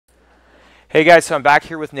Hey guys, so I'm back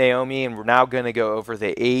here with Naomi, and we're now going to go over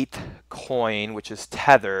the eighth coin, which is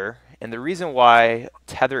Tether. And the reason why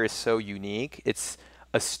Tether is so unique, it's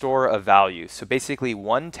a store of value. So basically,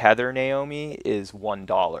 one Tether, Naomi, is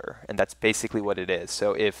 $1, and that's basically what it is.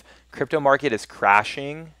 So if crypto market is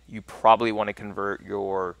crashing, you probably want to convert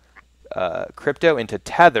your crypto into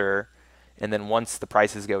Tether, and then once the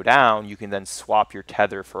prices go down, you can then swap your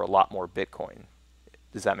Tether for a lot more Bitcoin.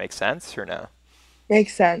 Does that make sense or no?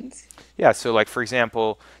 Makes sense. Yeah, so like for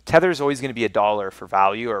example, Tether is always going to be $1 for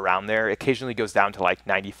value or around there. It occasionally goes down to like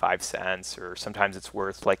 95 cents, or sometimes it's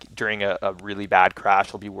worth like during a really bad crash,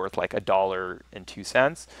 it'll be worth like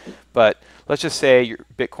 $1.02. But let's just say your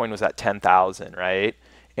Bitcoin was at 10,000, right?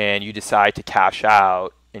 And you decide to cash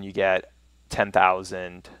out and you get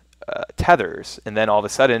 10,000 tethers, and then all of a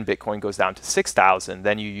sudden Bitcoin goes down to 6,000.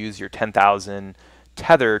 Then you use your 10,000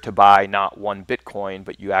 tether to buy not one Bitcoin,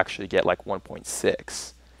 but you actually get like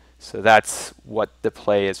 1.6. So that's what the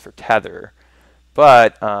play is for Tether.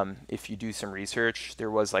 But if you do some research, there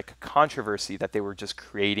was like a controversy that they were just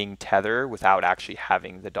creating Tether without actually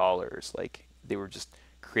having the dollars. Like they were just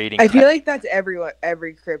creating. I feel like that's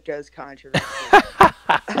every crypto's controversy,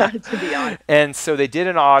 to be honest. And so they did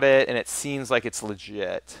an audit, and it seems like it's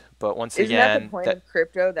legit. But once Isn't that the again, point that of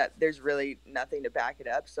crypto, that there's really nothing to back it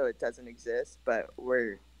up, so it doesn't exist, but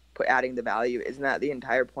we're adding the value? Isn't that the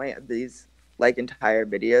entire point of these like entire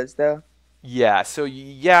videos though? yeah, so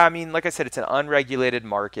yeah, I mean, like I said, it's an unregulated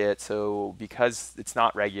market. So because it's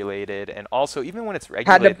not regulated, and also even when it's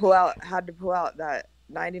regulated, Had to pull out that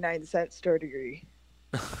 99-cent store degree.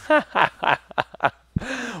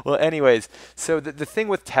 well, anyways, so the thing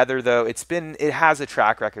with Tether though, it has a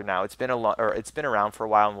track record now. It's been or it's been around for a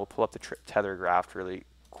while, and we'll pull up the Tether graph really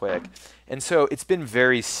quick. And so it's been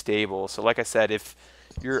very stable. So like I said, if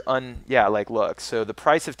you're yeah, like look, so the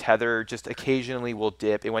price of Tether just occasionally will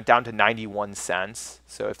dip. It went down to 91 cents.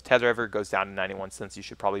 So if Tether ever goes down to 91 cents, you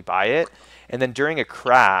should probably buy it. And then during a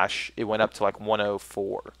crash, it went up to like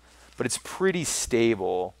 104. But it's pretty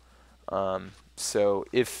stable. So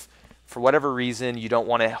if for whatever reason you don't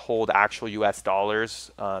want to hold actual US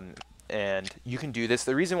dollars, and you can do this.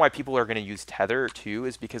 The reason why people are going to use Tether too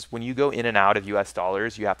is because when you go in and out of US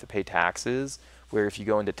dollars, you have to pay taxes, where if you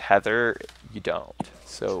go into Tether, you don't.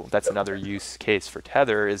 So that's another use case for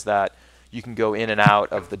Tether, is that you can go in and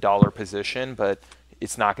out of the dollar position, but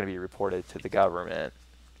it's not going to be reported to the government,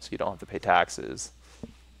 so you don't have to pay taxes.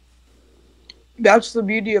 That's the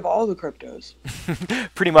beauty of all the cryptos.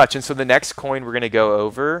 Pretty much. And so the next coin we're going to go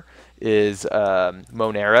over is I'm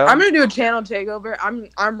Monero. gonna do a channel takeover.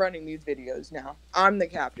 I'm running these videos now. I'm the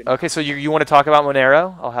captain Okay, now. so you want to talk about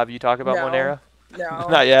Monero? I'll have you talk about No, Monero. no.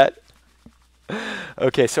 Not yet.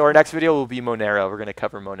 Okay, so our next video will be Monero. We're going to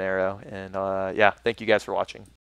cover Monero. And yeah, thank you guys for watching.